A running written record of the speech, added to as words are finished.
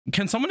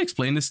can someone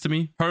explain this to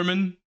me?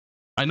 Herman,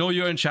 I know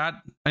you're in chat.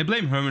 I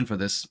blame Herman for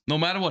this. No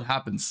matter what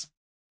happens.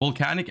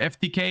 Volcanic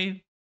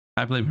FTK,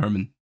 I blame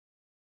Herman.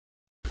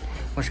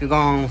 What's going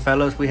on,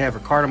 fellas? We have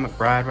Ricardo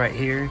McBride right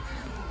here.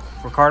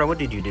 Ricardo, what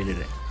did you do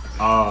today?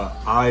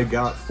 I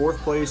got 4th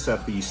place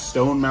at the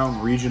Stone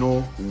Mountain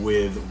Regional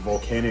with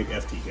Volcanic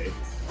FTK.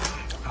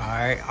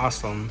 Alright,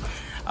 awesome.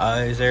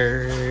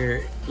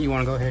 You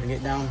want to go ahead and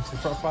get down to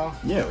profile?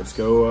 Yeah, let's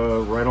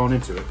go right on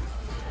into it.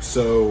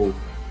 So,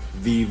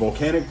 the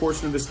Volcanic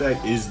portion of this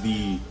deck is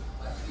the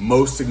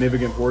most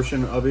significant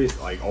portion of it.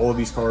 Like, all of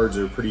these cards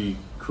are pretty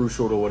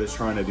crucial to what it's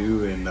trying to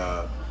do, and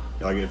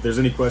like, if there's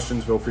any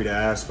questions, feel free to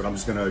ask, but I'm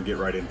just gonna get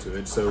right into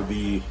it. So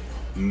the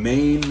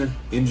main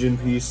engine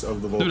piece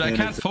of the Volcanic... Dude,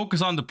 I can't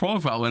focus on the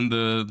profile when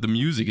the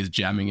music is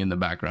jamming in the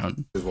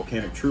background. ...is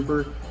Volcanic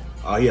Trooper.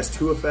 He has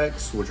 2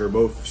 effects, which are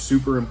both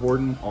super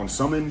important. On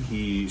summon,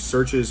 he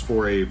searches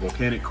for a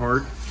Volcanic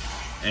card,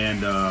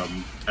 and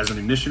as an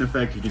ignition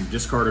effect, you can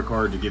discard a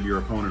card to give your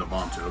opponent a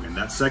bomb token.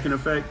 That second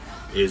effect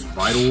is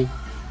vital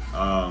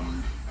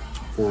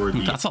for the...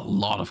 Dude, that's a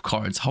lot of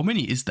cards. How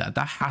many is that?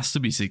 That has to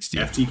be 60.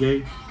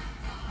 FTK.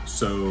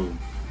 So,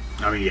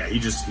 I mean, yeah, he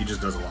just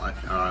does a lot.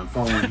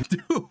 Following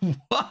Dude,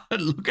 what?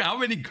 Look how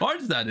many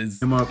cards that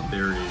is. him up,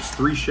 there is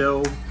 3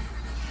 Shell.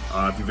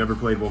 If you've ever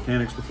played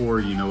Volcanics before,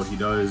 you know what he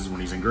does.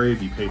 When he's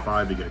engraved, you pay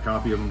 5 to get a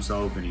copy of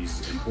himself, and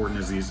he's important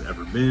as he's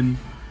ever been.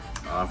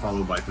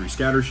 Followed by 3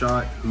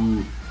 Scattershot,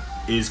 who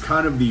is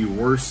kind of the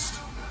worst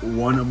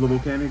one of the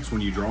Volcanics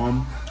when you draw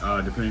him,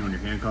 depending on your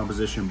hand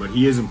composition. But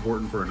he is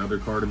important for another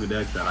card in the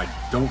deck that I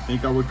don't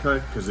think I would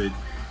cut, because it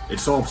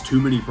solves too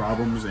many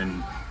problems,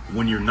 and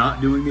when you're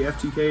not doing the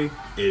FTK,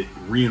 it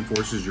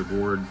reinforces your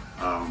board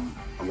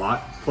a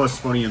lot. Plus,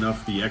 funny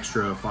enough, the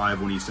extra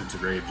 5 when he's sent to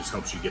grave just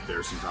helps you get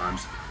there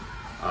sometimes.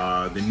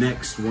 The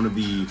next one of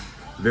the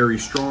very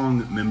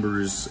strong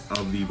members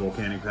of the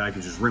Volcanic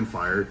package is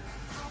Rimfire.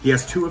 He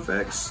has 2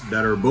 effects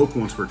that are both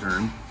once per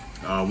turn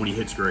when he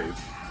hits grave.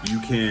 You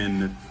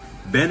can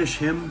banish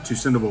him to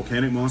send a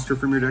Volcanic monster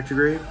from your deck to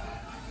grave,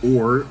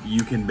 or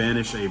you can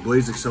banish a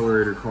Blaze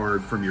Accelerator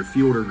card from your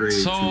field or grave.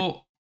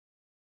 So,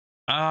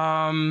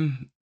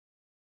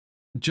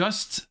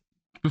 just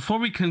before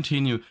we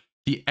continue,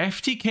 the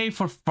FTK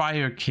for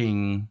Fire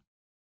King,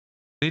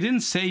 they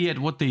didn't say yet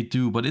what they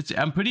do, but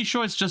I'm pretty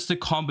sure it's just a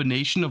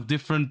combination of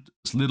different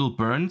little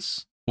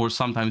burns, or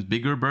sometimes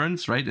bigger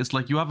burns, right? It's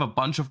like you have a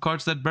bunch of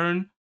cards that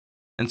burn,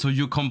 and so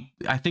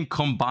I think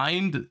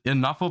combined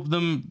enough of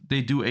them,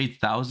 they do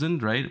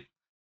 8,000, right?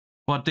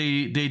 But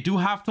they do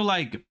have to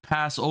like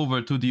pass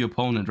over to the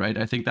opponent, right?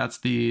 I think that's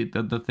the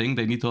thing.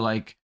 They need to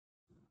like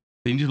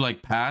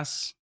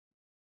pass.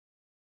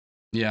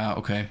 Yeah,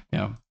 okay,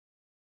 yeah.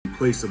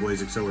 Place the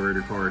Blaze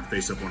Accelerator card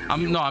face up on your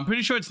field. No, I'm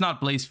pretty sure it's not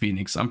Blaze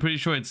Phoenix. I'm pretty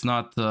sure it's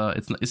not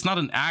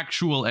an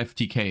actual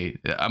FTK.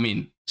 I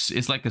mean,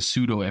 it's like a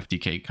pseudo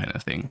FTK kind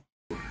of thing.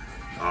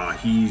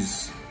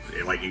 He's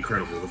like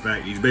incredible. The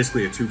fact he's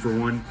basically a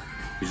 2-for-1.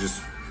 He's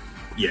just,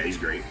 yeah, he's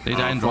great. They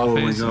die in draw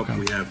following phase. up, Okay.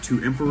 we have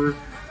 2 Emperor,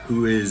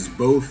 who is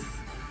both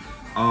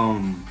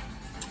an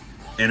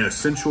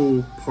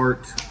essential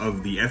part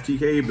of the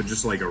FTK, but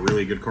just like a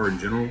really good card in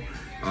general.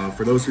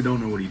 For those who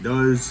don't know what he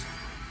does,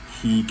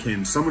 he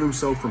can summon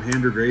himself from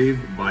hand or grave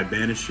by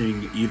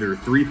banishing either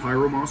 3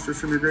 Pyro monsters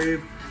from your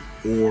grave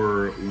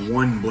or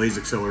 1 Blaze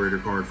Accelerator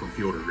card from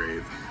field or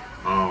grave.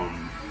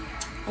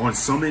 On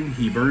summon,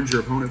 he burns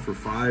your opponent for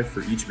 5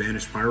 for each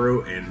banished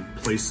Pyro and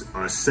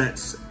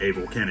sets a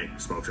Volcanic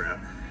spell trap.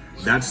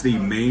 That's the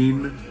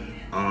main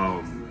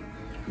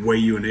way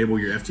you enable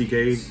your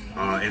FTK,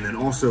 and then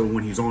also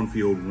when he's on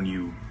field, when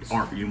you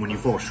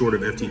fall short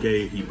of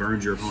FTK, he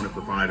burns your opponent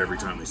for 5 every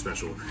time they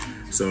special.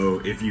 So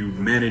if you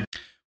manage...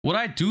 What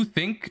I do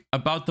think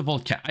about the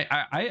Volcanic...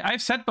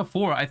 I've said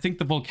before, I think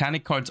the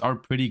Volcanic cards are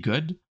pretty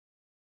good.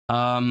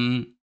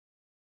 So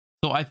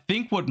I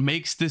think what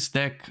makes this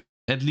deck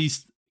at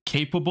least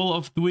capable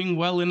of doing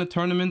well in a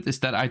tournament is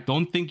that I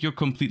don't think you're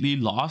completely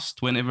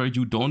lost whenever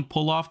you don't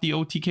pull off the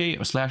OTK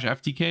or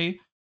 /FTK,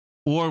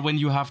 or when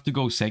you have to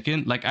go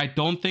second. Like, I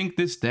don't think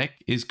this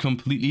deck is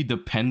completely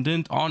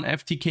dependent on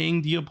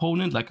FTKing the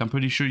opponent. Like, I'm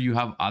pretty sure you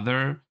have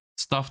other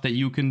stuff that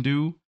you can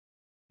do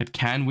that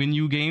can win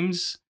you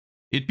games.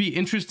 It'd be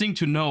interesting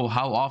to know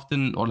how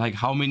often, or like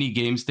how many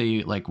games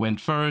they like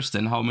went first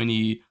and how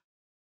many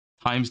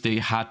times they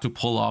had to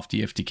pull off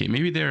the FTK.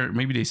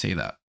 Maybe they say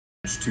that.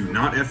 To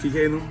not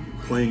FTK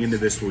them, playing into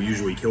this will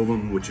usually kill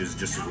them, which is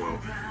just as well.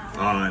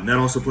 And that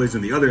also plays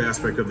in the other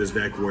aspect of this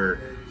deck where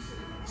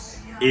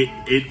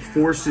it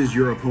forces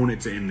your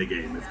opponent to end the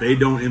game. If they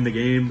don't end the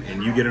game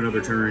and you get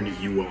another turn,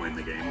 you will end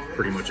the game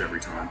pretty much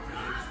every time.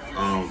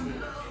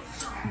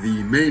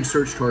 The main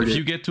search target... If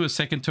you get to a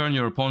second turn,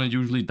 your opponent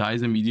usually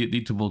dies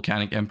immediately to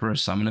Volcanic Emperor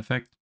summon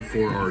effect.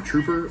 For our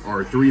Trooper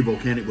are 3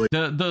 Volcanic Blade.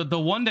 The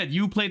one that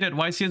you played at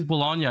YCS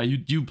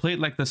Bologna, you played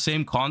like the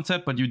same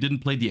concept, but you didn't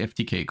play the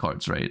FTK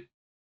cards, right?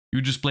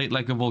 You just played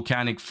like a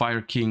Volcanic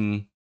Fire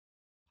King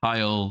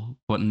pile,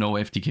 but no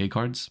FTK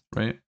cards,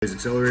 right?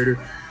 Accelerator.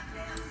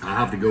 I'll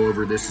have to go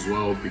over this as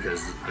well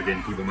because,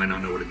 again, people might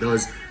not know what it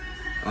does.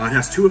 It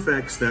has two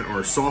effects that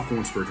are soft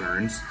once per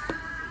turns.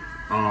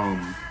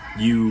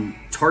 You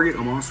target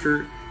a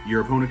monster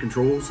your opponent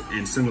controls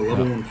and send a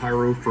level 1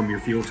 pyro from your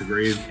field to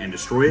grave and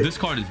destroy it. This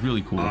card is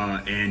really cool.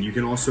 And you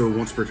can also,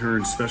 once per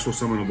turn, special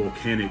summon a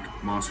volcanic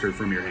monster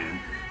from your hand.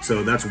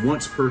 So that's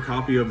once per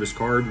copy of this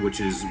card, which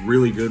is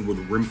really good with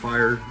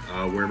Rimfire,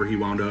 wherever he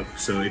wound up.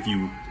 So if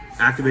you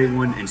activate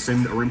one and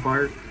send a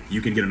Rimfire, you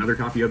can get another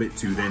copy of it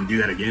to then do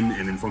that again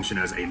and then function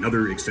as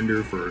another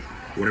extender for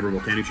whatever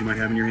volcanics you might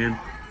have in your hand.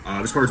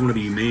 This card is one of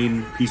the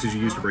main pieces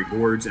you use to break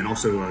boards and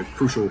also a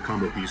crucial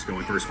combo piece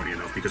going first, funny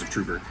enough, because of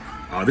Trooper.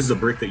 This is a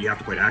brick that you have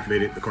to play to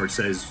activate it. The card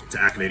says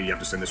to activate it, you have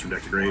to send this from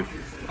deck to grave.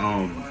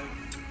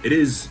 It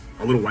is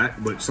a little whack,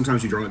 but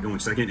sometimes you draw it going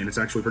second, and it's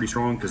actually pretty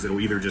strong because it'll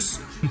either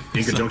just,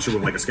 in conjunction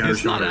with like a scatter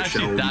shot or a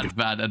shell. It's not actually that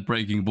bad at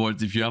breaking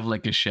boards if you have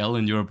like a shell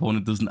and your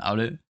opponent doesn't out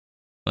it.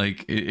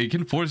 Like, it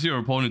can force your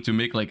opponent to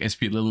make like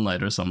SP Little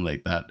Knight or something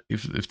like that.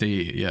 If they,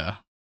 yeah.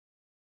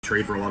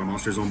 Trade for a lot of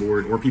monsters on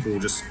board, or people will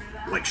just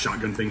like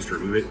shotgun things to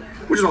remove it,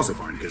 which is also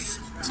fine because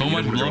so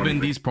much love in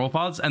these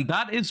profiles, and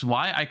that is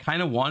why I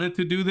kind of wanted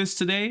to do this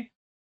today,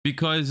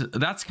 because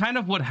that's kind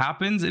of what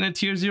happens in a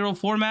tier 0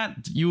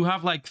 format. You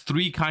have like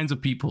 3 kinds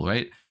of people,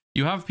 right?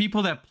 You have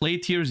people that play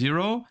tier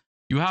 0,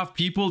 you have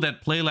people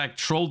that play like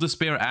Troll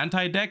Despair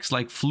anti-decks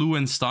like Flu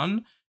and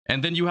Stun,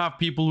 and then you have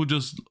people who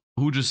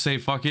just say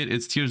fuck it,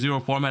 it's tier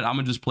 0 format, I'm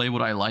gonna just play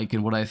what I like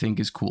and what I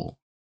think is cool,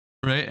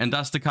 right? And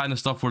that's the kind of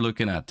stuff we're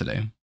looking at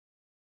today.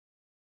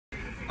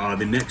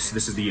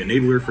 This is the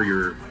enabler for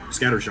your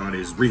scatter shot,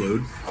 is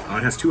reload.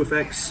 It has 2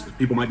 effects.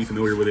 People might be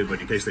familiar with it, but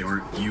in case they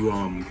aren't, you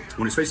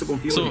when it's face up on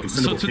field, you can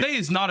send so today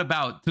is not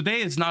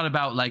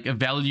about like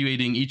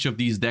evaluating each of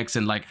these decks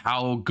and like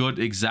how good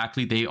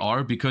exactly they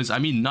are, because I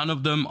mean none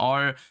of them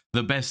are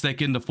the best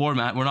deck in the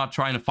format. We're not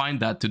trying to find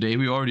that today.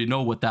 We already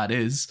know what that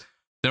is.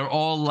 They're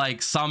all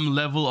like some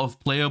level of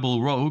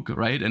playable rogue,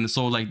 right? And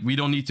so like we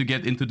don't need to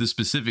get into the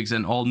specifics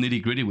and all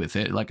nitty gritty with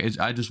it. Like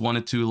I just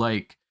wanted to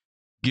like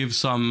give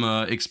some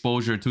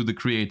exposure to the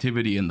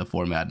creativity in the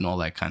format and all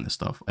that kind of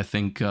stuff. I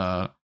think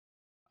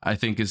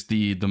is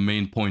the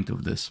main point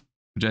of this,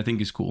 which I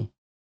think is cool.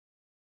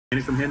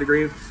 It from hand to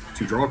grave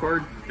to draw a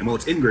card, and while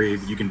it's in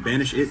grave, you can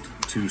banish it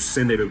to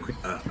send a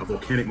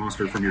volcanic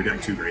monster from your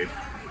deck to grave.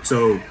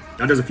 So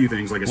that does a few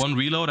things. Like 1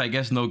 reload, I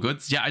guess, no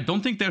goods. Yeah, I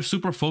don't think they're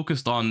super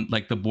focused on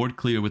like the board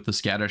clear with the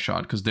scatter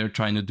shot because they're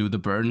trying to do the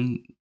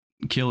burn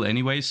kill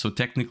anyway. So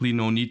technically,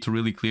 no need to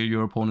really clear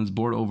your opponent's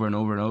board over and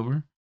over and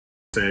over.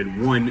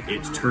 Said 1,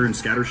 it turns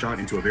Scattershot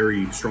into a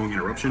very strong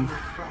interruption,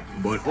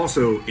 but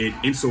also it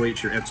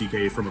insulates your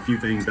FTK from a few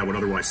things that would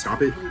otherwise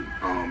stop it.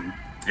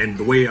 And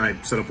the way I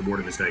set up the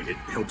board in this deck, it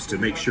helps to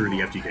make sure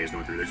the FTK is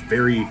going through.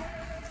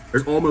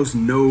 There's almost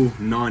no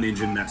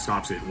non-engine that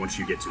stops it once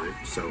you get to it,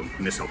 so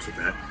this helps with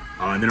that.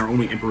 And then our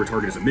only Emperor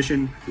target is a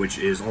mission, which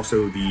is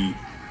also the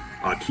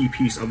key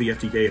piece of the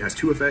FTK. It has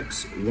 2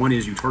 effects. 1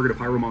 is you target a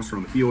pyro monster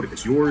on the field. If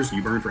it's yours,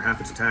 you burn for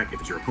half its attack. If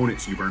it's your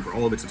opponent's, you burn for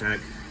all of its attack.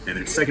 And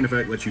then its second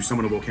effect lets you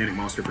summon a volcanic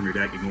monster from your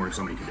deck, ignoring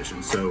summoning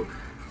conditions. So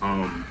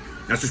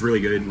that's just really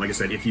good. Like I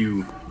said, if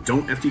you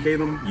don't FTK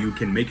them, you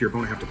can make your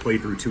opponent have to play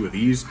through 2 of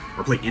these,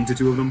 or play into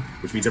 2 of them,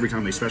 which means every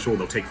time they special,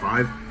 they'll take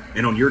 5.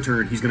 And on your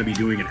turn, he's going to be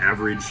doing an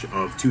average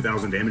of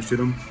 2,000 damage to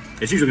them.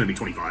 It's usually going to be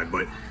 25,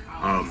 but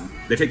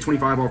they take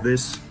 25 off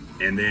this,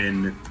 and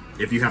then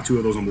if you have 2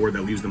 of those on board,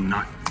 that leaves them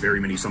not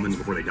very many summons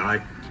before they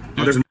die.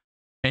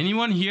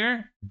 Anyone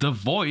here? The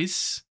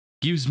voice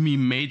gives me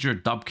major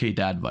Dubk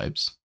Dad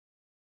vibes.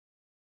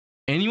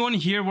 Anyone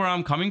hear where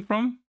I'm coming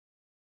from?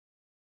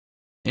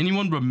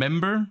 Anyone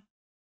remember?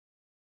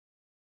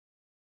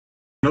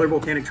 Another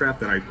volcanic trap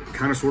that I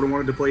kind of sort of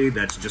wanted to play,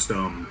 that's just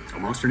a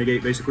monster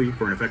negate basically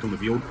for an effect on the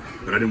field,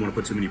 but I didn't want to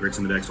put too many bricks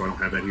in the deck, so I don't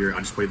have that here. I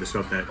just played the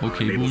stuff that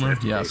okay, Boomer.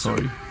 FTK, yeah,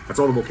 sorry. So that's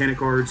all the volcanic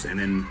cards, and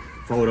then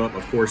followed up,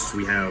 of course,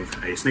 we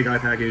have a Snake Eye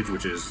package,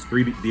 which is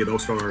 3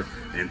 Diabellstar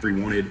and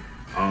 3 Wanted.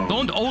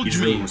 Don't old you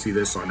just really want to see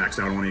this, so I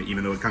maxed out on it,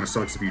 even though it kind of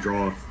sucks if you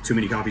draw too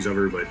many copies of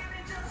her, but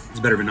it's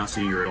better than not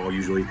seeing her at all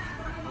usually.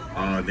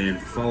 Then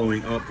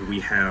following up, we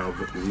have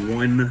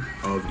 1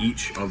 of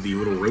each of the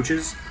little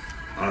roaches.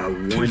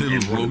 1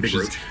 and 1 big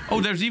roach.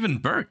 Oh, there's even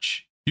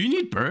Birch. Do you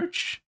need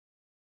Birch?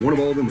 1 of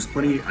all of them was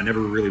plenty. I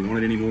never really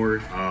wanted any more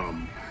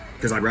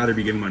because I'd rather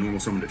be giving my normal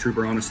summon to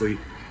Trooper, honestly.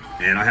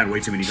 And I had way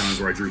too many times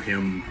where I drew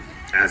him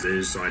as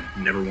is, so I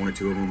never wanted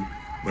 2 of them.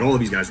 But all of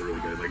these guys are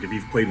really good. Like, if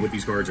you've played with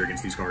these cards or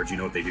against these cards, you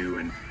know what they do,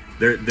 and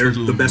they're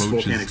the best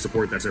volcanic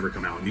support that's ever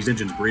come out. And these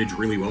engines bridge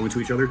really well into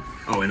each other.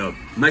 Oh, and a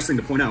nice thing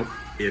to point out,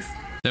 if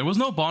there was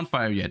no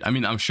Bonfire yet. I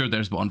mean, I'm sure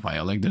there's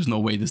Bonfire. Like, there's no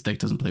way this deck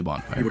doesn't play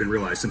Bonfire. You wouldn't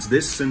realize, since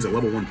this sends a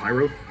level 1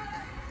 pyro,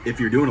 if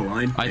you're doing a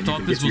line... I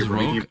thought this was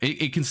rogue.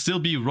 It can still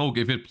be rogue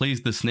if it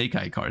plays the Snake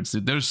Eye cards.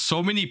 There's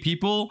so many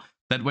people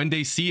that when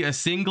they see a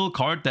single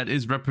card that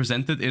is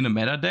represented in a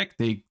meta deck,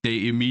 they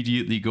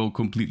immediately go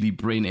completely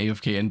brain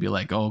AFK and be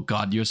like, oh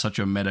god, you're such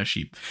a meta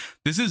sheep.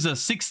 This is a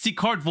 60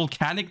 card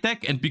volcanic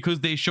deck, and because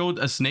they showed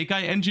a Snake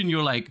Eye engine,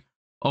 you're like,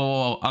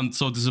 oh, I'm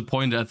so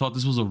disappointed. I thought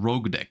this was a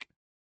rogue deck.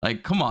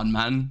 Like, come on,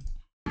 man.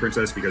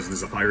 Princess, because this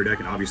is a fire deck,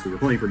 and obviously we're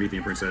playing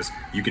Promethean Princess,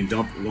 you can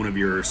dump one of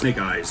your Snake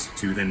Eyes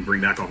to then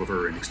bring back off of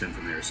her and extend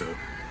from there. So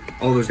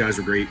all those guys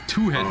are great.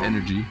 Two-head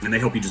energy. And they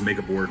help you just make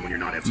a board when you're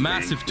not FTKing.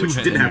 Massive which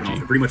two-head didn't happen energy.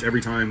 often. Pretty much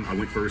every time I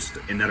went first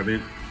in that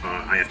event,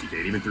 I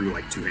FTK'd, even through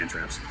like 2 hand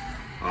traps.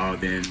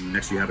 Then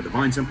next you have a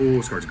Divine Temple.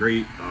 This card's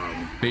great.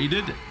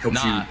 Baited?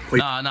 Helps you play.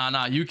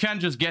 Nah. You can't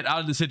just get out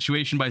of the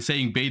situation by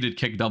saying baited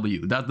kick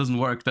W. That doesn't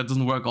work. That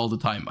doesn't work all the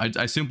time.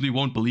 I simply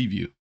won't believe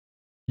you.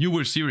 You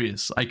were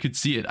serious. I could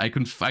see it. I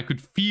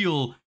could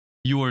feel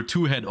your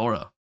two-head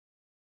aura.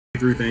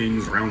 Through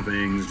things, around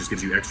things, just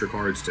gives you extra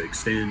cards to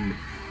extend.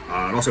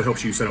 It also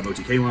helps you set up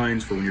OTK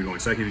lines for when you're going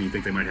second and you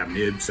think they might have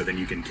nib, so then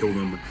you can kill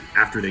them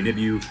after they nib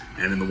you,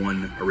 and then the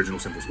one original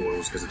simple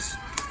spoils, because it's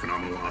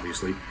phenomenal,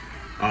 obviously.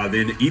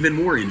 Then even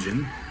more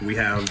engine, we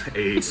have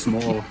a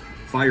small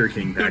Fire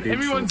King package.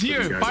 Everyone's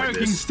here. Fire like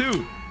Kings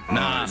too.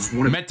 Nah,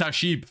 meta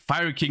sheep.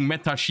 Fire King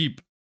meta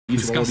sheep.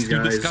 Each of all these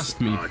guys,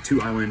 disgust me.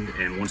 2 island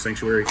and 1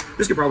 sanctuary.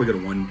 This could probably go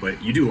to 1,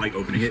 but you do like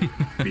opening it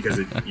because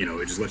it,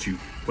 it just lets you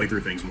play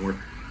through things more.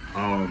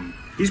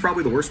 He's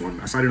probably the worst one.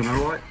 I cited him out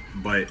a lot,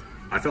 but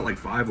I felt like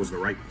 5 was the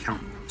right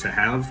count to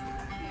have.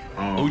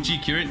 OG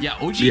Kieran? Yeah,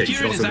 OG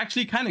Kieran is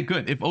actually kind of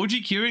good. If OG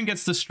Kieran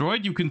gets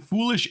destroyed, you can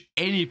foolish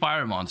any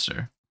fire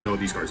monster. Know what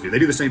these cards do. They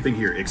do the same thing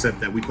here, except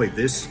that we played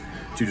this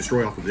to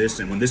destroy off of this,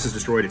 and when this is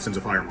destroyed, it sends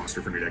a fire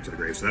monster from your deck to the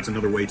grave. So that's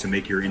another way to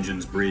make your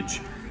engines bridge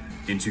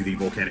into the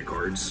volcanic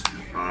cards.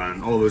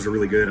 And all of those are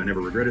really good. I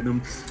never regretted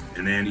them.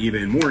 And then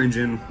even more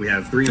engine, we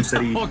have 3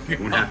 Unsteady,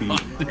 1 Happy,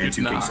 and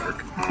 2 King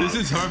Sark. This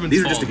is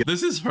Herman's fault.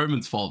 This is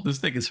Herman's fault. This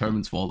deck is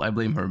Herman's fault. I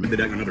blame Herman. The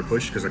deck another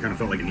push because I kind of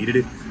felt like I needed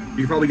it. You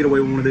could probably get away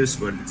with one of this,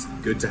 but it's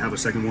good to have a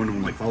second one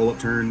on like follow-up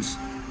turns.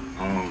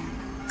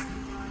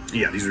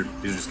 Yeah, these are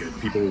just good.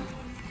 People,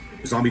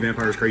 Zombie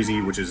Vampire is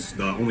crazy, which is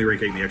the only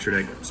rank 8 in the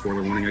extra deck.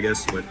 Spoiler warning, I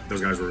guess, but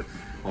those guys were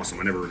awesome.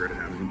 I never regretted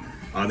having them.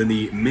 Then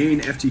the main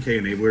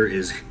FTK enabler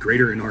is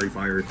Greater Inari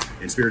Fire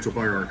and Spiritual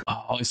Fire Arc.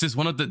 Oh, is this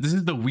one of the? This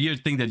is the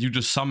weird thing that you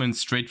just summon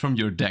straight from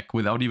your deck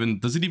without even.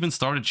 Does it even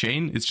start a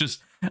chain? It's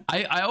just.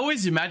 I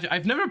always imagine.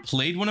 I've never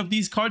played one of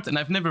these cards, and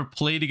I've never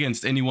played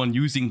against anyone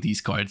using these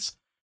cards.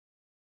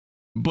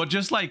 But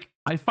just like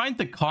I find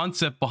the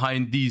concept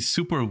behind these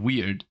super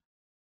weird,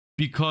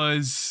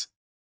 because,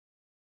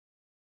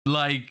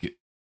 like,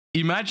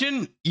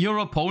 imagine your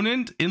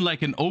opponent in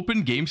like an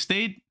open game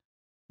state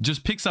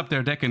just picks up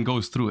their deck and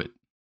goes through it.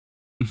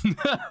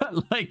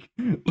 Like,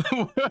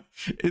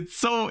 it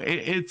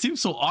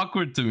seems so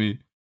awkward to me.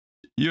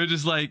 You're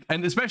just like,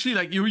 and especially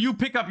like you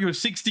pick up your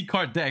 60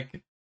 card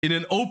deck in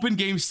an open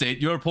game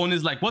state. Your opponent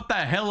is like, what the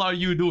hell are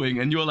you doing?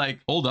 And you're like,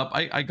 hold up,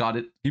 I got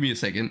it. Give me a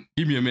second.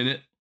 Give me a minute.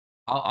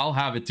 I'll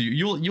have it to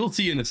you. You'll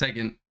see in a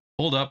second.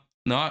 Hold up.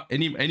 No,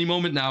 any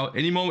moment now.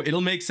 Any moment.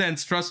 It'll make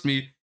sense. Trust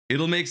me.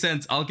 It'll make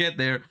sense. I'll get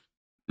there.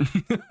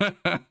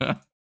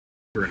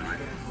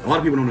 A lot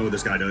of people don't know what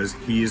this guy does.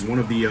 He's one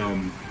of the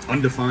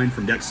undefined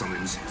from deck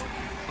summons.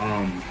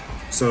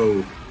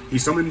 So he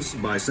summons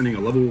by sending a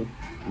level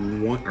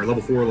 1 or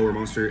level 4 or lower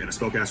monster and a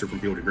spellcaster from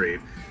field to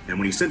grave. And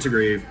when he's sent to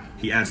grave,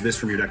 he adds this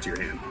from your deck to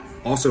your hand.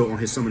 Also, on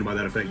his summon by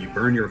that effect, you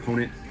burn your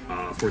opponent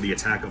for the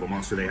attack of a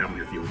monster they have on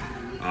your field.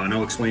 And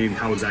I'll explain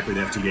how exactly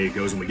the FTK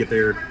goes when we get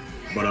there.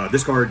 But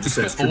this card just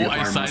says tribute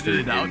fire monster.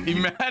 It out.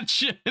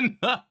 Imagine,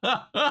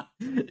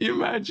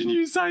 imagine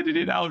you cited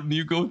it out and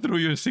you go through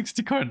your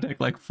 60 card deck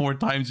like 4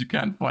 times, you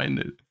can't find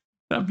it.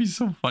 That'd be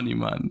so funny,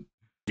 man.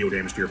 Deal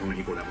damage to your opponent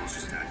equal that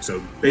monster's attack.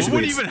 So basically,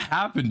 what would even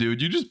happen,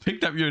 dude? You just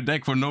picked up your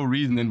deck for no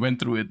reason and went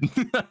through it. No,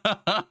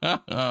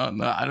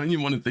 I don't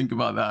even want to think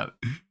about that.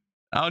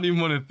 I don't even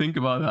want to think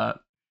about that.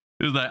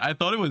 It was like, I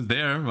thought it was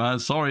there, man.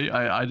 Sorry,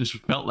 I just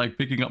felt like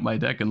picking up my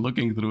deck and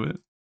looking through it.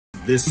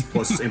 This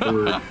plus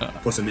Emperor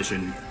plus a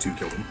mission to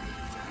kill them.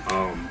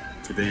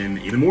 Then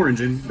even more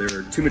engine. There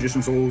are 2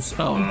 Magician Souls.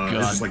 Oh, God.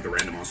 This is like the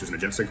random monsters in a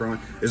Jet Synchron.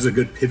 This is a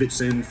good pivot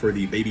send for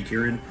the Baby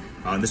Kieran.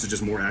 This is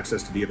just more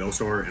access to Dia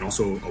Star and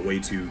also a way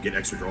to get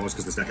extra draws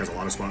because this deck has a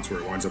lot of spots where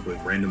it winds up with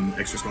random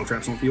extra spell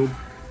traps on field.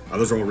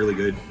 Those are all really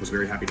good. Was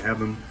very happy to have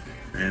them.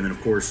 And then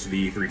of course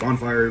the 3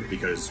 Bonfire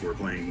because we're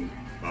playing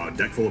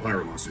deck full of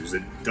Pyro monsters.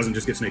 It doesn't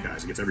just get Snake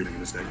Eyes, it gets everything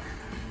in this deck.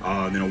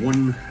 Then a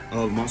 1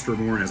 of Monster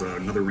Reborn as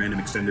another random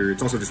extender.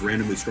 It's also just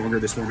randomly stronger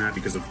this format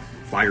because of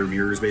fire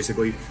mirrors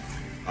basically.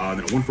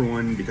 Then a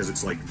 1-for-1 because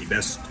it's like the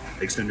best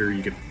extender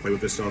you can play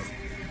with this stuff.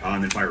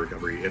 And then Fire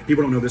Recovery. If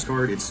people don't know this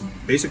card, it's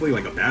basically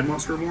like a bad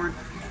Monster Reborn.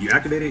 You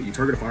activate it, you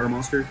target a fire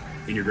monster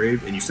in your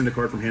grave, and you send a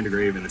card from hand to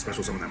grave and then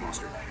special summon that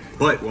monster.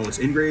 But while it's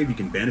in grave, you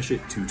can banish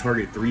it to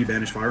target 3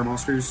 banished fire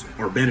monsters,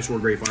 or banish or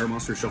grave fire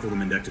monsters, shuffle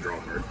them in deck to draw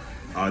a card.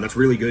 That's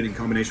really good in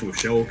combination with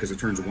Shell because it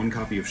turns 1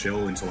 copy of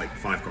Shell into like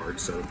 5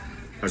 cards, so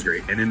that's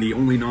great. And then the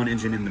only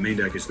non-engine in the main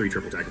deck is 3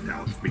 triple tag of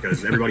talent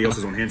because everybody else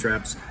is on hand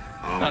traps.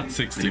 That's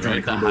 60, and you're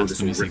right? trying to combo,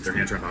 this will rip their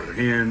hand trap out of their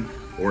hand,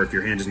 or if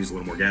your hand just needs a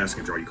little more gas,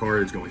 can draw you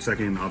cards going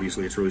second.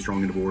 Obviously, it's really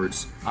strong into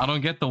boards. I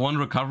don't get the 1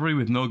 recovery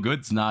with no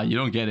goods. Nah, you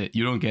don't get it.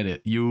 You don't get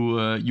it.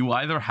 You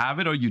either have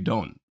it or you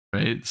don't,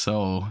 right?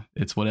 So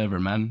it's whatever,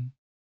 man.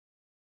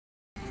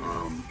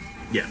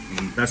 Yeah,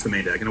 that's the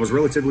main deck. And I was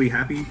relatively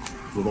happy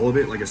with all of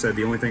it. Like I said,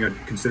 the only thing I'd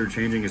consider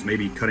changing is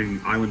maybe cutting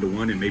Island to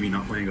 1 and maybe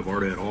not playing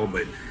Avarda at all,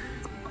 but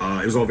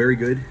it was all very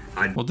good.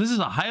 Well, this is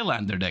a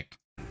Highlander deck.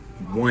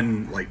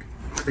 Won, like,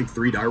 I think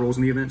 3 die rolls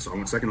in the event, so I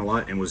went second a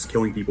lot and was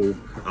killing people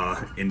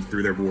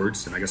through their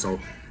boards. And I guess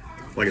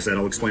like I said,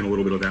 I'll explain a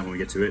little bit of that when we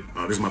get to it.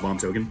 This is my bomb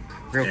token.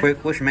 Real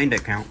quick, what's your main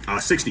deck count?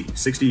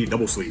 60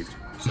 double sleeved.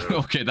 So,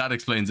 okay, that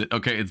explains it.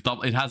 Okay,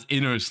 it has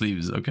inner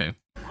sleeves. Okay.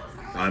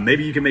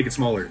 Maybe you can make it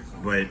smaller,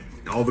 but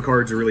all the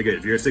cards are really good.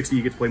 If you're at 60,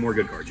 you get to play more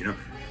good cards, you know?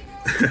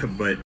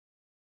 But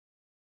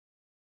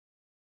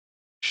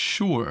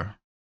sure.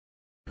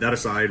 That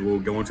aside, we'll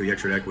go on to the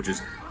extra deck, which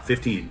is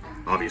 15,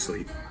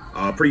 obviously.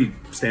 Pretty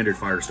standard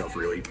fire stuff,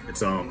 really.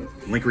 It's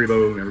Link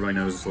Rebo, everybody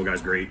knows this little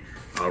guy's great.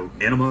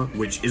 Anima,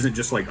 which isn't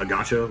just like a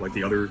gacha like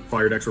the other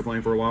fire decks we're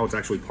playing for a while. It's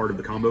actually part of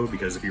the combo,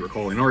 because if you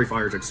recall, Inari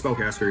Fire is like a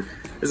spellcaster.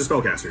 Is a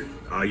spellcaster.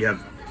 You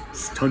have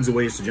tons of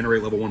ways to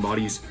generate level 1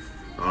 bodies.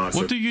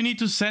 What do you need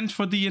to send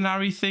for the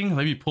Inari thing?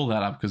 Let me pull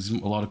that up, because a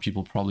lot of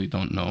people probably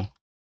don't know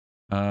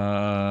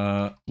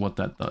what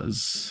that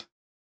does.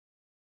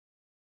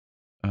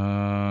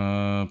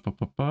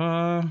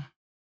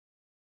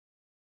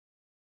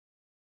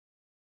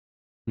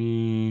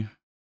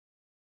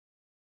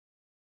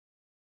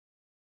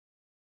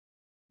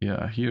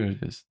 Yeah, here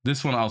it is.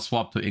 This one I'll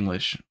swap to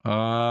English.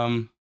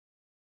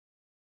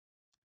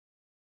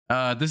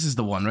 This is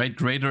the one, right?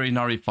 Greater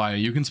Inari Fire.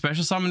 You can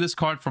special summon this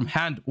card from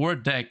hand or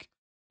deck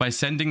by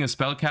sending a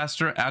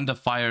spellcaster and a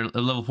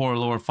level 4 or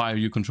lower fire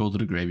you control to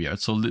the graveyard.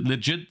 So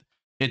legit,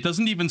 it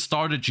doesn't even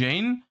start a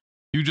chain.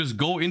 You just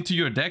go into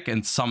your deck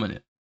and summon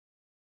it.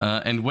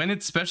 And when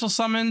it's special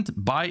summoned,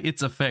 by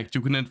its effect,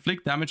 you can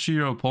inflict damage to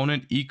your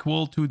opponent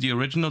equal to the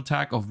original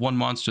attack of one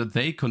monster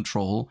they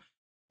control.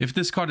 If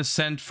this card is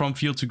sent from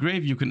field to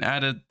grave, you can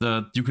add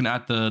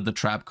the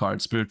trap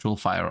card, Spiritual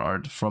Fire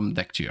Art, from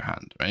deck to your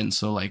hand, right? And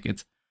so like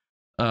it's,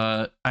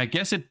 I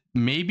guess it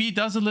maybe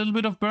does a little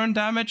bit of burn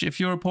damage if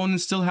your opponent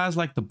still has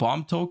like the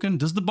bomb token.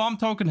 Does the bomb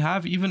token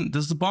have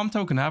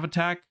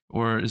attack,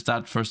 or is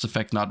that first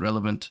effect not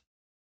relevant?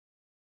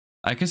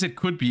 I guess it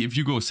could be if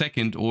you go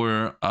second,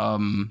 or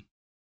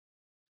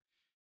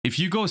if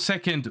you go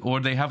second,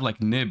 or they have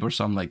like nib or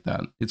something like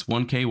that. It's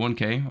 1k,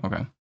 1k.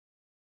 Okay.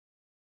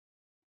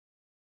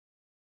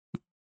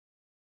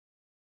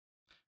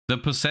 The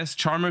Possessed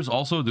Charmers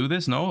also do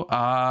this, no?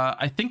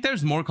 I think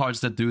there's more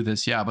cards that do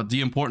this, yeah, but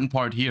the important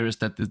part here is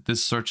that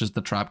this searches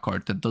the trap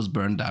card that does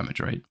burn damage,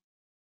 right?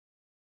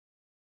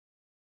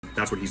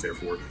 That's what he's there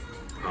for.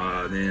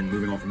 Then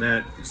moving on from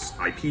that, it's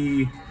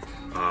IP,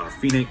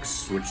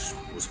 Phoenix, which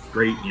was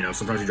great. You know,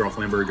 sometimes you draw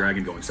Flamberry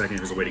Dragon going second.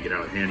 There's a way to get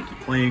out of hand and keep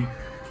playing.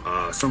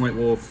 Sunlight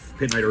Wolf,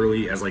 Pit Knight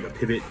early as like a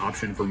pivot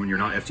option for when you're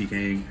not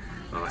FTKing.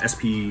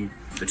 SP,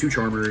 the 2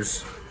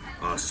 Charmers,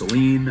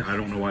 Celine. I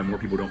don't know why more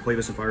people don't play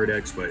this in fire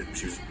decks, but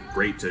she was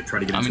great to try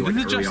to get into like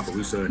an early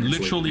Appaloosa and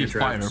literally a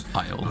fire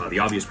pile. The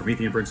obvious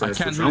Promethean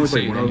Princess. I can't really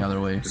say it any other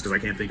way. Just because I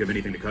can't think of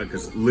anything to cut,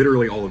 because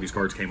literally all of these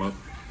cards came up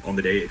on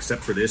the day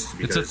except for this.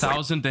 It's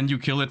 1,000, then you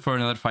kill it for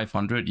another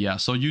 500. Yeah,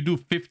 so you do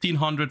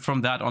 1,500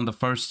 from that on the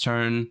first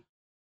turn.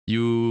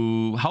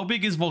 How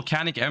big is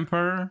Volcanic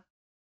Emperor?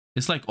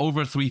 It's like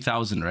over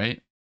 3,000,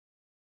 right?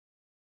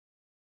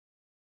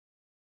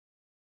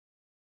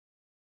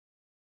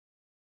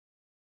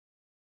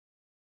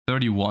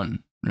 $31,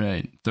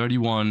 right?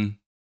 31,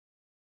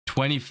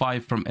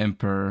 25 from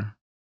Emperor.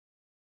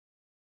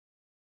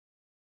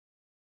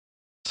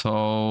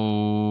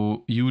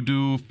 So you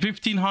do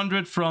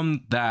 1,500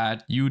 from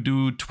that. You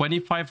do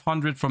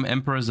 2,500 from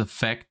Emperor's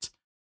effect.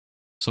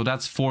 So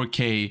that's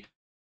 4k.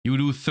 You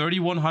do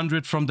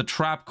 3,100 from the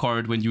trap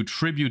card when you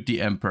tribute the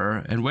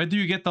Emperor. And where do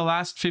you get the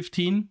last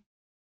 15?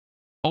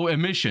 Oh,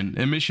 Emission.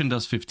 Emission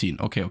does 15.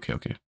 Okay. Like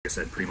I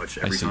said, pretty much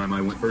every time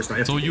I went first,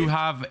 I So you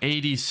have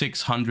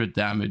 8,600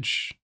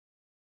 damage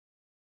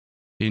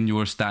in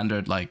your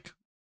standard, like,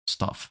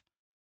 stuff.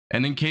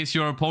 And in case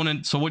your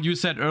opponent... So what you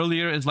said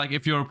earlier is, like,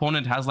 if your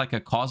opponent has, like, a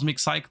Cosmic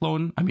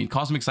Cyclone... I mean,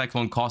 Cosmic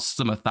Cyclone costs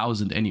them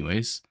 1,000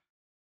 anyways.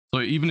 So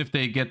even if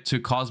they get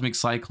to Cosmic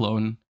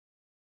Cyclone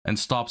and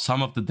stop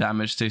some of the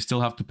damage, they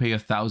still have to pay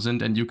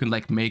 1,000, and you can,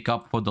 like, make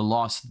up for the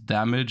lost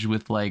damage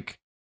with, like,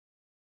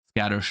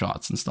 scatter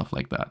shots and stuff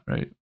like that,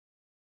 right?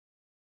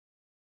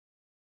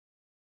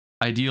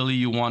 Ideally,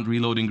 you want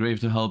Reloading Grave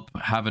to help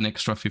have an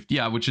extra 50.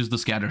 Yeah, which is the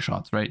scatter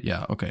shots, right?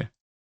 Yeah, okay.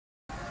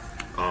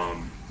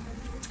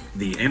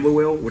 The Ambler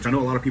Whale, which I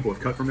know a lot of people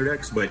have cut from their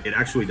decks, but it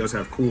actually does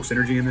have cool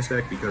synergy in this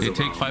deck because they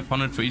take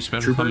 500 for each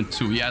special summon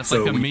too. Yeah, it's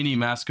so like a mini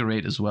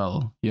Masquerade as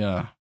well.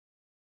 Yeah.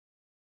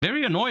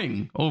 Very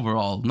annoying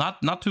overall.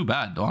 Not too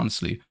bad,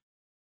 honestly.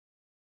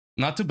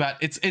 Not too bad.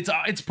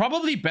 It's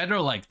probably better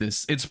like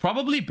this. It's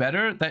probably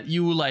better that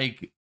you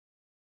like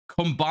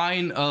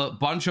combine a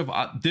bunch of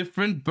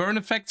different burn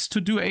effects to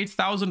do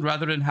 8,000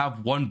 rather than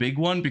have one big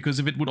one, because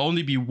if it would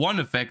only be one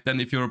effect, then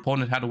if your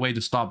opponent had a way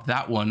to stop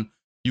that one,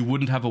 you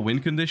wouldn't have a win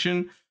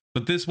condition.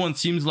 But this one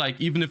seems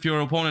like even if your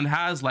opponent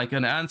has like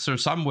an answer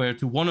somewhere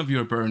to one of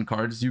your burn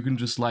cards, you can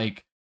just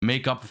like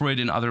make up for it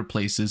in other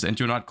places and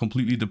you're not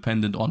completely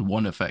dependent on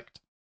one effect.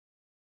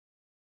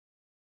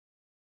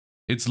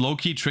 It's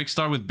low-key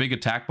Trickstar with big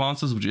attack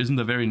monsters, which isn't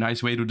a very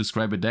nice way to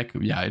describe a deck.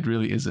 Yeah, it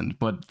really isn't,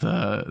 but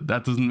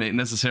that doesn't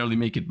necessarily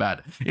make it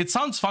bad. It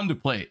sounds fun to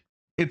play.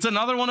 It's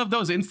another one of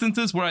those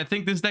instances where I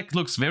think this deck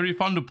looks very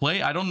fun to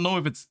play. I don't know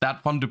if it's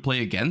that fun to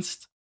play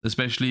against,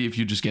 especially if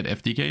you just get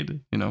FTK'd,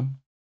 you know?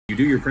 You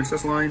do your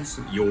princess lines,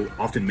 you'll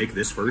often make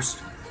this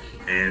first,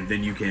 and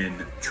then you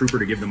can trooper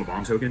to give them a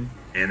bomb token,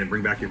 and then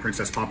bring back your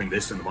princess popping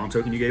this and the bomb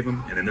token you gave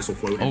them, and then this will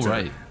float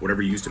into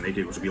whatever you used to make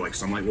it, which would be like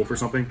Sunlight Wolf or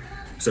something.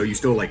 So you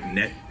still like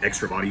net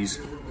extra bodies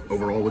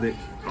overall with it.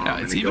 Yeah,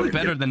 it's even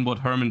better than what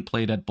Herman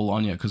played at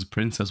Bologna because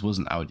Princess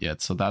wasn't out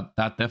yet. So that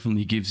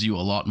definitely gives you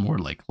a lot more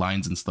like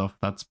lines and stuff.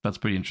 That's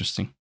pretty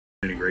interesting.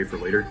 Great for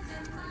later.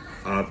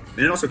 And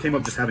it also came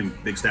up just having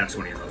big stats,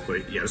 funny enough.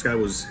 But yeah, this guy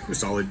was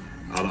solid.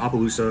 The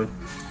Appaloosa,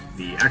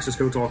 the Axis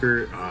Code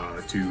Talker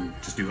to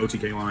just do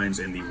OTK lines,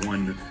 and the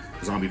one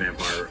Zombie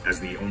Vampire as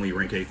the only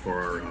rank 8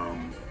 for our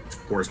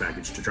Horus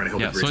package to try to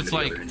help it bridge into the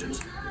other engines.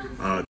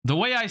 The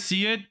way I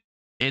see it,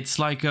 it's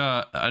like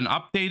an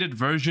updated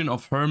version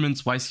of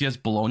Herman's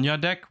YCS Bologna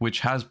deck,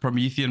 which has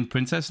Promethean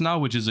Princess now,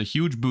 which is a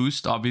huge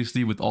boost,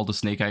 obviously, with all the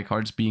Snake Eye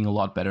cards being a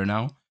lot better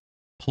now.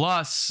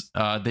 Plus,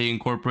 they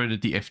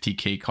incorporated the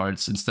FTK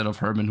cards instead of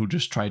Herman, who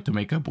just tried to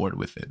make a board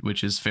with it,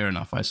 which is fair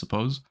enough, I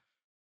suppose.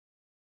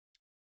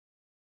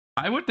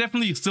 I would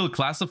definitely still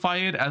classify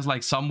it as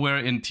like somewhere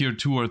in tier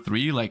 2 or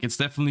 3. Like it's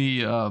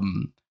definitely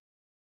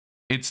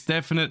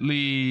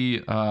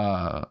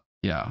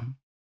yeah.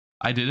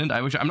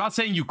 I'm not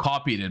saying you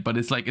copied it, but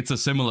it's like it's a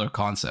similar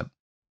concept.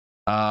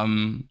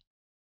 It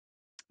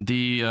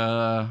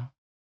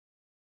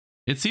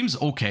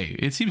seems okay.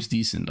 It seems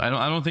decent.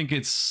 I don't think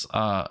it's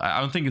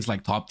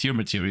like top tier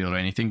material or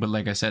anything, but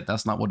like I said,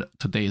 that's not what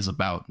today is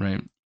about,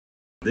 right?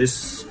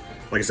 This,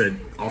 like I said,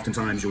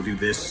 oftentimes you'll do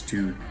this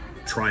to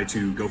try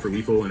to go for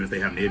lethal, and if they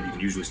have nib, you can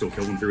usually still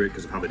kill them through it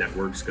because of how the deck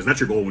works. Because that's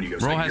your goal when you go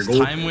second. Bro has your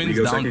goal time wins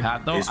down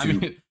pat though. I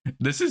mean,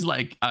 this is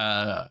like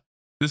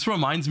this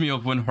reminds me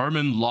of when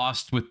Herman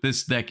lost with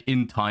this deck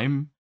in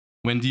time,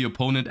 when the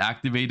opponent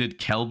activated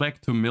Kelbeck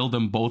to mill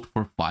them both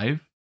for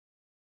 5,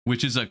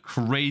 which is a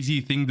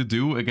crazy thing to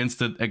do against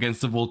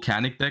the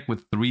Volcanic deck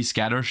with 3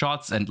 scatter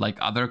shots and like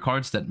other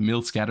cards that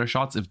mill scatter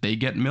shots if they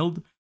get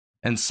milled.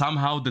 And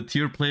somehow the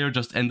tier player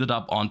just ended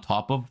up on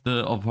top of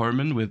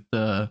Herman with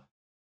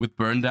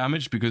burn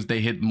damage because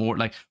they hit more.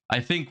 Like I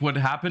think what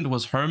happened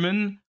was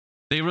Herman,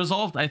 they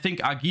resolved I think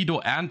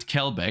Agido and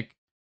Kelbeck,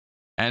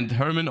 and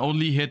Herman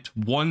only hit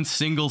 1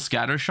 single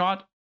scatter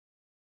shot,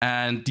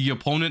 and the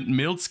opponent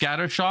milled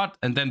scatter shot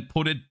and then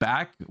put it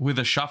back with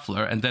a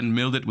shuffler and then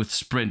milled it with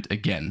sprint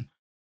again,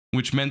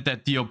 which meant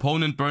that the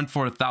opponent burned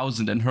for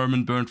 1,000 and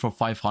Herman burned for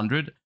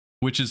 500,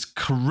 which is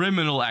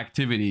criminal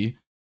activity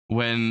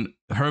when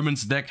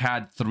Herman's deck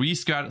had 3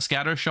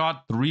 scatter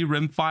shot, 3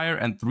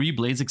 rimfire, and 3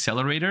 blaze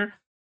accelerator.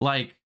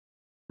 Like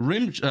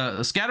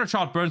scatter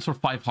shot burns for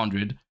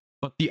 500,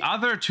 but the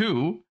other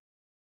 2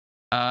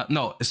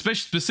 no,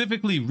 especially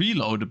specifically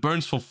reload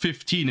burns for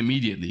 15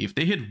 immediately. If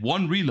they hit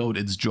 1 reload,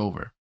 it's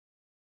Jover.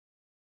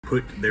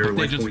 Put their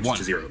life points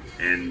to 0,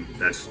 and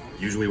that's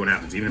usually what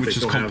happens. Even if they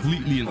still have all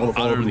the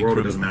follow in the world,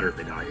 it doesn't matter if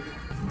they die.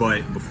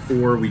 But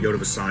before we go to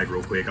the side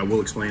real quick, I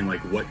will explain like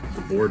what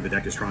the board the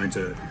deck is trying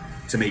to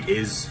make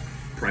is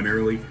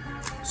primarily.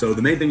 So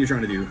the main thing you're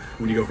trying to do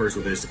when you go first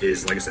with this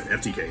is, like I said,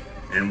 FTK.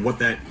 And what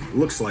that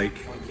looks like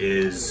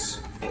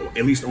is,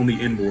 at least on the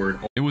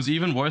inboard. It was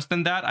even worse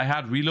than that. I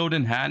had reload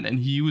in hand and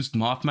he used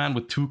Mothman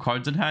with 2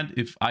 cards in hand.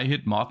 If I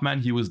hit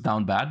Mothman, he was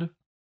down bad.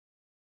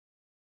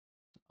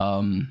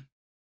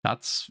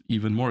 That's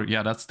even more.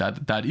 Yeah,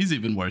 that is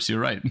even worse.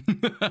 You're right.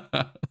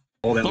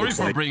 Sorry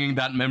for bringing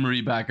that memory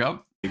back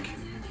up.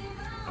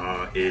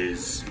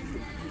 Is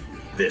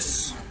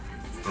this.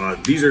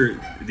 These are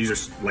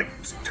like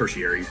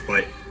tertiary,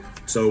 but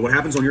so what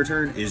happens on your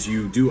turn is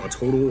you do a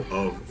total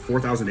of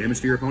 4,000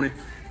 damage to your opponent,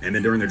 and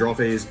then during their draw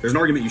phase, there's an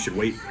argument you should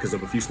wait because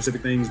of a few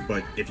specific things,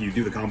 but if you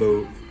do the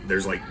combo,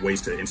 there's like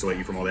ways to insulate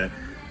you from all that.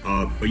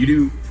 But you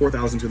do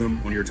 4,000 to them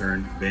on your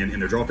turn, then in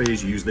their draw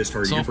phase, you use this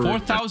target. So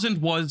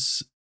 4,000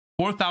 was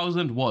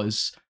 1,000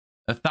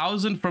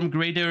 from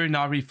Great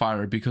Arinari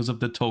Fire because of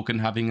the token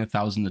having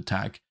 1,000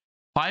 attack.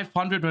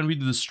 500 when we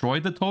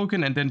destroyed the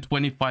token, and then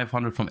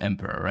 2,500 from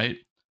Emperor, right?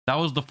 That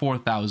was the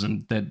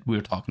 4,000 that we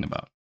were talking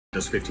about.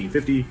 Does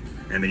 1550,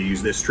 and then you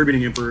use this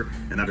Tributing Emperor,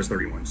 and that does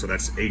 31. So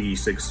that's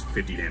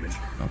 8650 damage.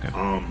 Okay.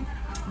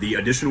 The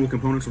additional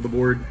components of the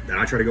board that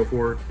I try to go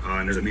for,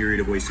 and there's a myriad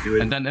of ways to do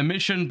it. And then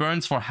Emission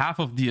burns for half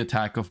of the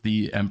attack of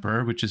the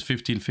Emperor, which is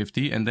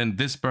 1550, and then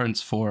this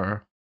burns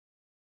for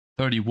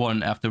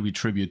 31 after we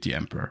tribute the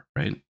Emperor,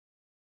 right?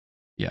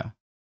 Yeah.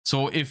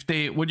 So if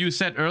they, what you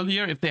said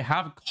earlier, if they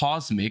have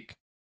Cosmic,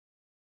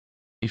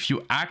 if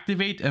you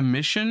activate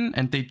Emission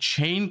and they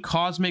chain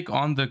Cosmic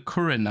on the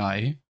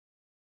Kurenai,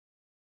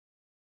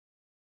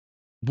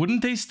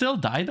 wouldn't they still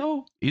die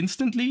though?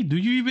 Instantly? Do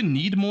you even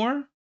need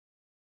more?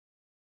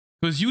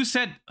 Because you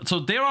said, so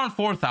they're on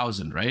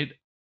 4,000, right?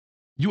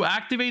 You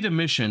activate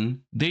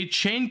Emission, they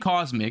chain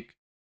Cosmic,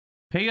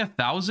 pay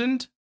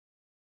 1,000,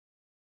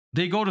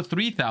 they go to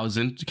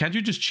 3,000. Can't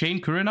you just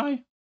chain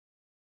Kurenai?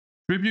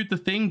 Tribute the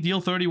thing,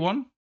 deal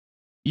 31?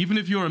 Even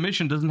if your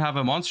mission doesn't have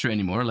a monster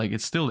anymore, like,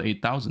 it's still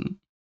 8,000.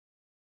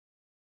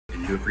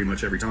 And you do it pretty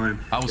much every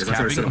time. I was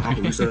try to set up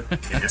capping.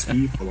 Appaloosa and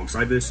SP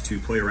alongside this to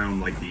play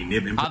around like the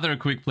Nib Imp. Other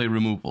quick play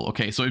removal.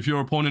 Okay, so if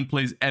your opponent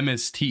plays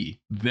MST,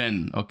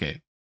 then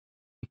okay.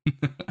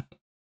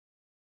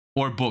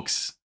 Or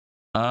books.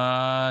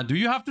 Do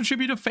you have to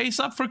tribute a face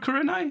up for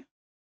Kurenai?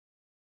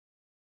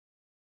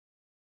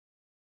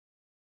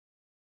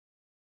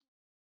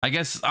 I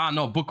guess,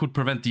 no, book would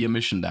prevent the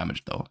emission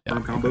damage though.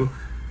 Yeah. Combo.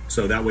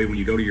 So that way when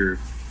you go to your,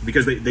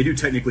 because they do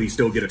technically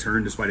still get a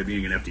turn despite it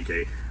being an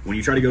FTK. When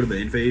you try to go to the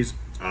end phase,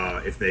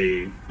 if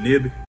they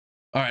nib.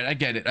 All right, I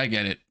get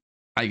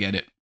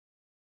it.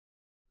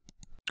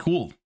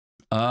 Cool.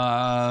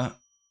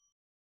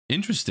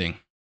 Interesting.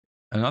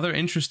 Another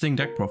interesting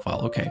deck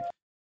profile. Okay.